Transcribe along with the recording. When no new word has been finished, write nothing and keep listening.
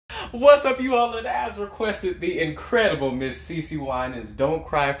What's up, you all? And as requested, the incredible Miss Cece Winans, Don't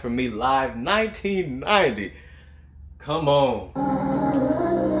Cry For Me Live 1990. Come on.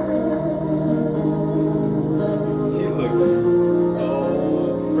 She looks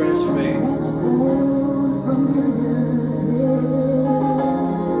so fresh-faced.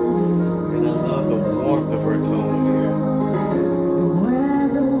 And I love the warmth of her tone here.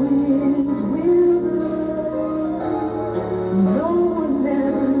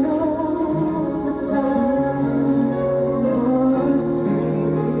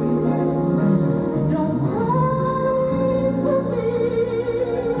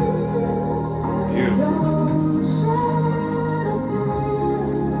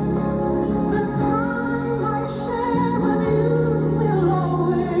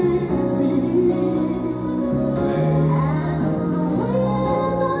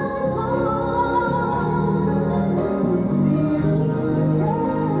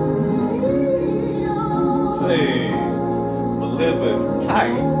 Elizabeth's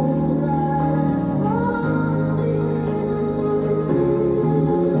tight.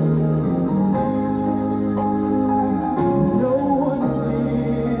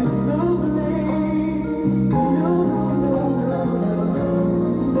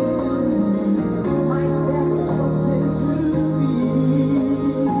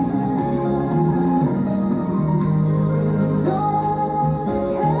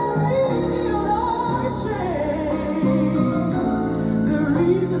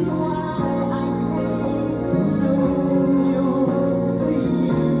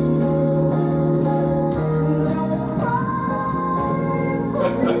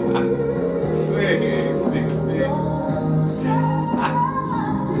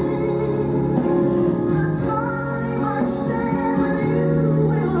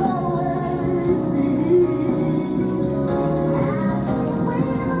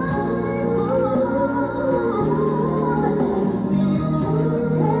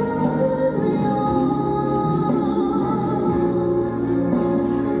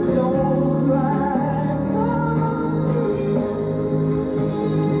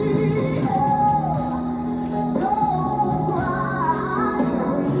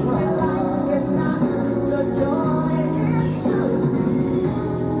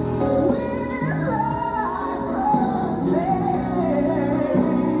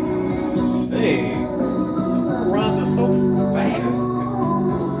 Some runs are so fast.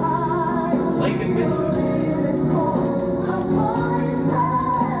 Lincoln Vincent.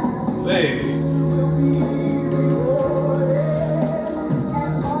 Say.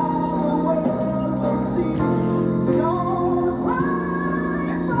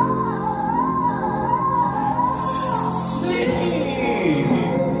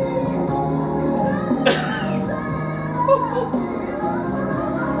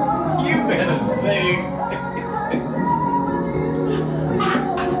 You better sing.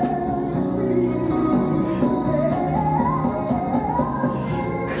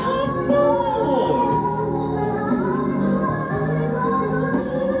 Come on.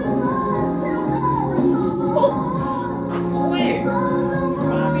 Quick.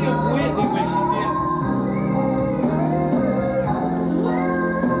 Remind me of Whitney when she did.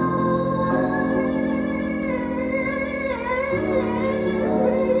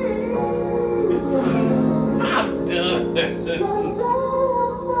 I'm done.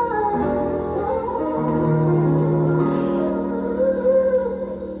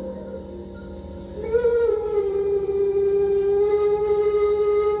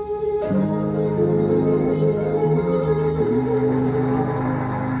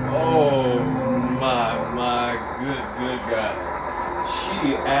 Oh my good God.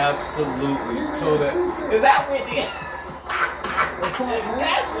 She absolutely told it. Is that Whitney?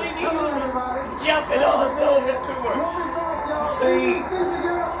 That's Whitney was jumping on over to her.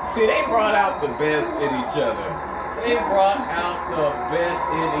 See, they brought out the best in each other. They brought out the best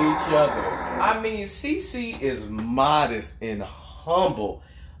in each other. I mean, Cece is modest and humble.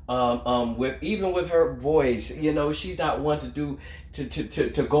 Even with her voice, you know, she's not one to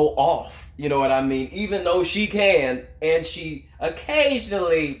go off. You know what I mean? Even though she can, and she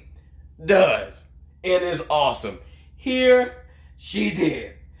occasionally does, and is awesome. Here, she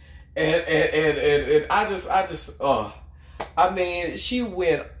did, and I mean, she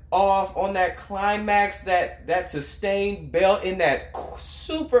went off on that climax, that sustained belt in that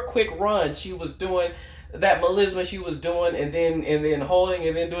super quick run she was doing. That melisma she was doing, and then holding,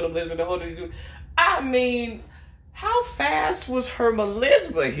 and then doing the melisma, and holding. I mean, how fast was her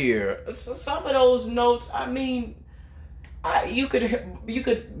melisma here? Some of those notes, I mean, you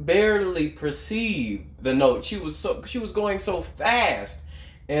could barely perceive the note. She was going so fast,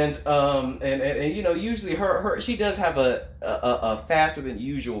 And you know, usually she does have a faster than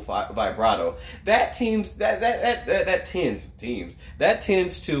usual vibrato that tends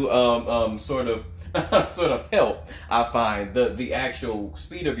to sort of sort of help. I find the actual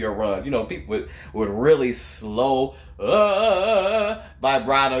speed of your runs. You know, people with really slow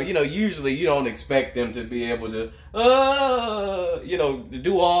vibrato. You know, usually you don't expect them to be able to you know, to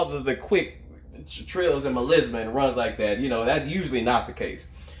do all the quick trills and melisma and runs like that. You know, that's usually not the case.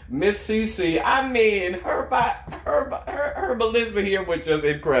 Miss Cece, I mean, her melisma here was just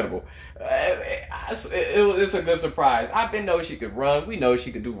incredible. It's a good surprise. I've been know she could run. We know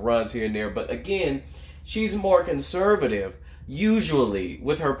she could do runs here and there, but again, she's more conservative usually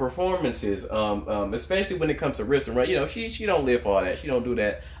with her performances, especially when it comes to wrist and run. You know, she don't live for all that. She don't do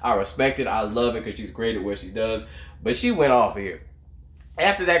that. I respect it. I love it because she's great at what she does. But she went off here.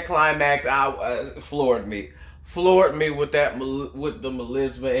 After that climax, floored me with the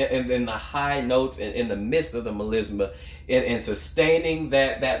melisma and then the high notes in the midst of the melisma and sustaining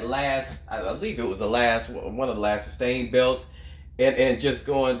that last, I believe it was one of the last sustained belts and just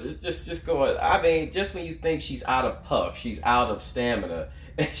going. I mean, just when you think she's out of puff, she's out of stamina,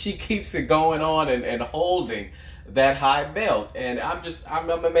 and she keeps it going on and holding that high belt, and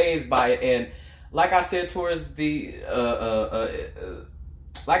I'm amazed by it. And like I said towards the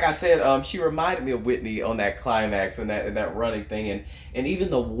she reminded me of Whitney on that climax and that running thing, and even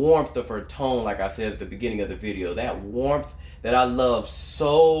the warmth of her tone, like I said at the beginning of the video, that warmth that I love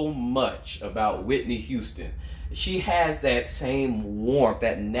so much about Whitney Houston. She has that same warmth,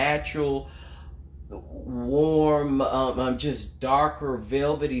 that natural, warm, just darker,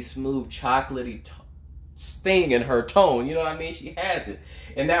 velvety, smooth, chocolatey sting in her tone. You know what I mean? She has it.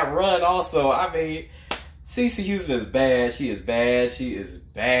 And that run also, I mean, Cece Houston is bad. She is bad. She is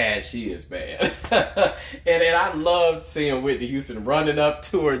bad. She is bad. and I loved seeing Whitney Houston running up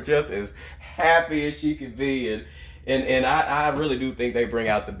to her just as happy as she could be. And I really do think they bring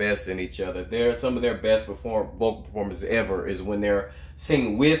out the best in each other. They're some of their best vocal performances ever is when they're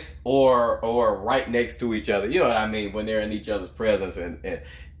singing with or right next to each other. You know what I mean? When they're in each other's presence. And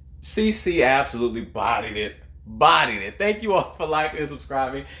Cece absolutely bodied it. Thank you all for liking and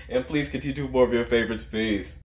subscribing. And please continue to do more of your favorites. Peace.